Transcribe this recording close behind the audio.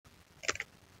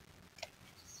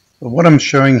What I'm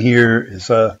showing here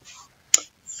is a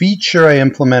feature I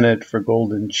implemented for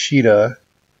Golden Cheetah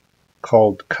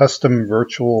called Custom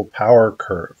Virtual Power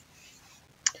Curve.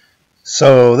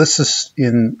 So this is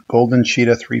in Golden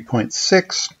Cheetah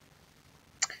 3.6,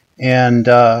 and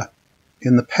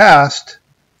in the past,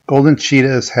 Golden Cheetah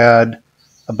has had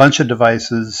a bunch of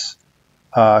devices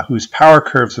whose power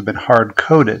curves have been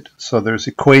hard-coded. So there's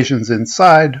equations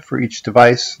inside for each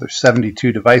device. There's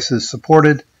 72 devices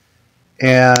supported.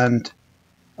 And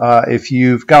if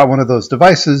you've got one of those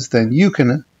devices, then you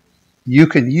can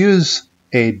use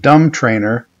a dumb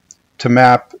trainer to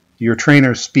map your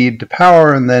trainer's speed to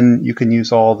power, and then you can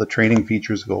use all the training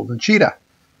features of Golden Cheetah.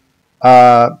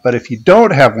 But if you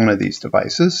don't have one of these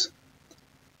devices,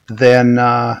 then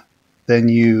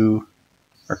you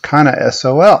are kind of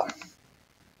SOL.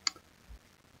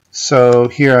 So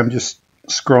here I'm just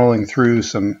scrolling through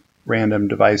some random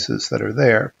devices that are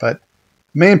there, but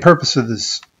the main purpose of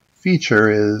this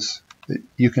feature is that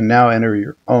you can now enter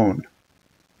your own.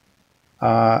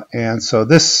 And so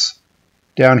this,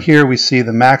 down here we see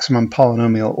the maximum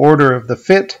polynomial order of the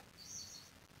fit.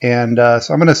 And so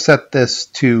I'm going to set this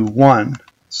to 1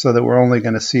 so that we're only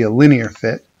going to see a linear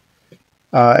fit.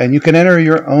 And you can enter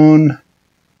your own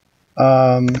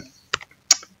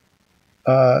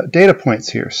data points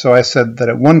here. So I said that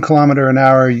at 1 kilometer an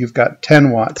hour you've got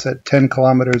 10 watts, at 10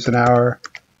 kilometers an hour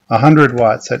 100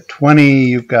 watts, at 20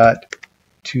 you've got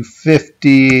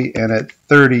 250, and at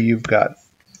 30 you've got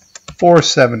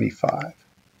 475.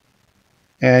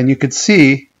 And you can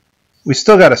see we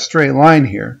still got a straight line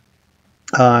here,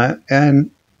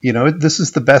 and you know, this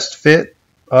is the best fit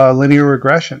linear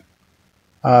regression.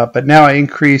 But now I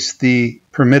increase the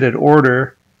permitted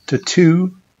order to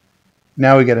 2.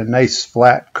 Now we get a nice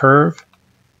flat curve,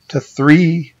 to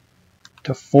 3,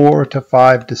 to 4, to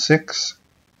 5, to 6.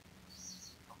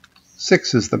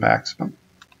 6 is the maximum.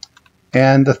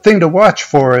 And the thing to watch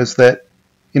for is that,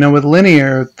 you know, with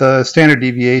linear, the standard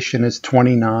deviation is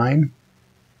 29.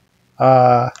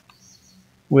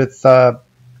 With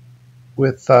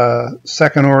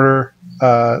second order,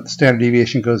 the standard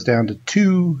deviation goes down to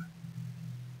 2.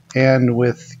 And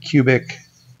with cubic,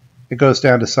 it goes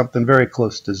down to something very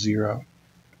close to 0.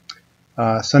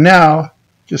 So now,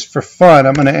 just for fun,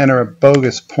 I'm going to enter a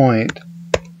bogus point,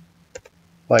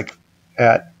 like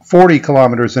at 40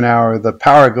 kilometers an hour, the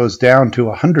power goes down to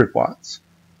 100 watts.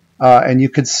 And you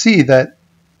can see that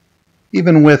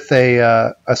even with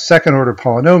a second order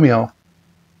polynomial,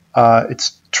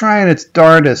 it's trying its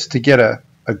darndest to get a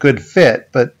good fit.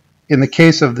 But in the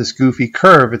case of this goofy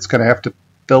curve, it's going to have to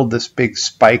build this big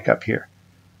spike up here.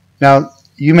 Now,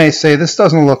 you may say this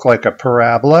doesn't look like a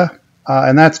parabola,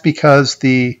 and that's because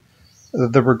the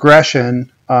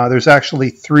regression, there's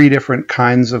actually 3 different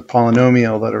kinds of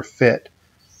polynomial that are fit.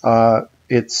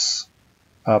 It's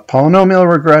polynomial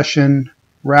regression,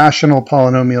 rational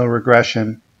polynomial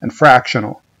regression, and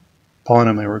fractional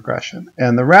polynomial regression.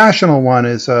 And the rational one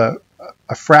is a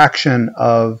fraction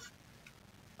of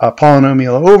a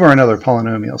polynomial over another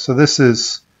polynomial. So this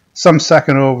is some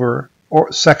second order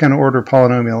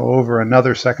polynomial over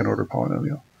another second order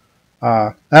polynomial.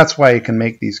 That's why you can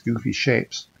make these goofy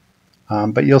shapes.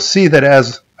 But you'll see that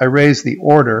as I raise the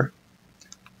order,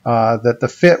 that the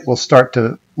fit will start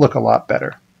to look a lot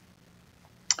better.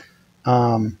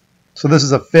 So this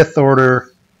is a 5th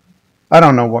order. I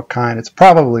don't know what kind. It's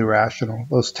probably rational.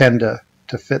 Those tend to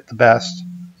fit the best.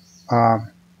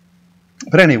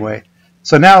 But anyway,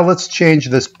 so now let's change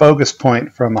this bogus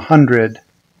point from 100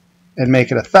 and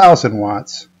make it 1,000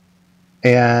 watts.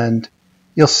 And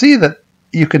you'll see that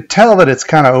you could tell that it's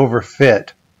kind of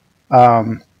overfit.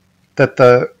 That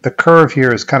the curve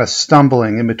here is kind of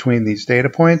stumbling in between these data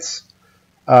points.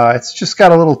 It's just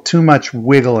got a little too much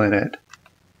wiggle in it.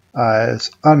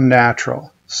 It's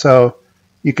unnatural. So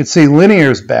you can see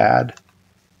linear is bad.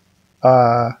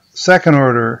 Second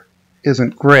order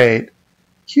isn't great.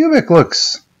 Cubic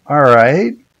looks all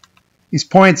right. These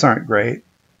points aren't great.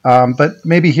 But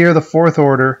maybe here, the 4th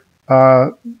order,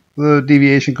 the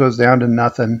deviation goes down to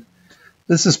nothing.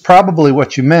 This is probably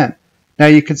what you meant. Now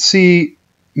you can see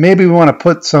maybe we want to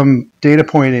put some data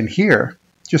point in here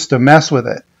just to mess with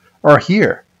it. Or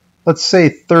here, let's say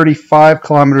 35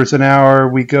 kilometers an hour,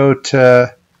 we go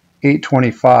to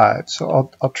 825.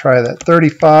 So I'll try that.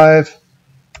 35,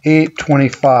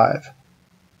 825.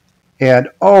 And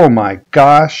oh my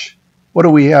gosh, what do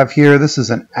we have here? This is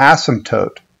an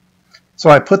asymptote. So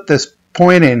I put this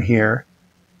point in here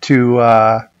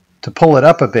to pull it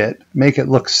up a bit, make it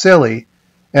look silly.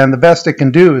 And the best it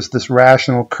can do is this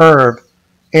rational curve.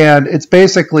 And it's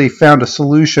basically found a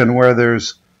solution where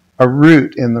there's a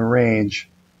root in the range.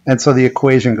 And so the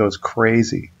equation goes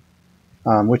crazy.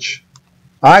 which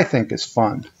I think is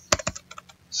fun.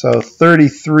 So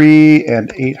 33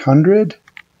 and 800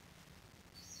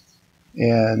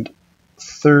 and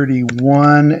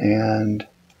 31 and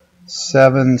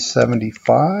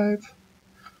 775.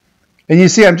 And you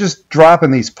see I'm just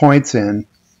dropping these points in,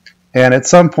 and at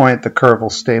some point the curve will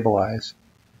stabilize.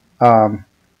 All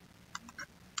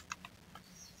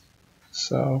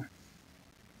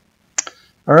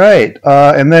right,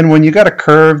 and then when you got a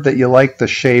curve that you like the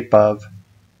shape of,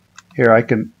 here I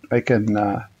can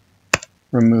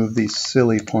remove these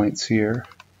silly points here.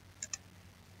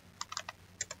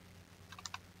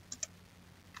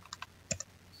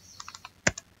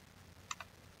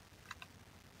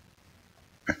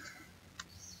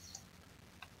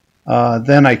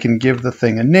 Then I can give the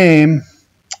thing a name,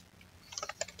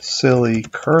 silly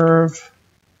curve,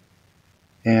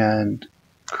 and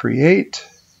create,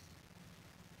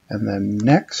 and then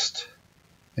next,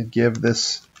 and give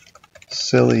this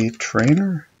silly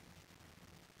trainer,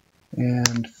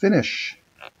 and finish.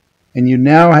 And you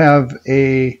now have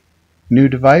a new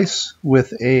device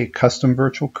with a custom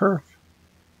virtual curve,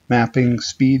 mapping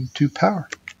speed to power.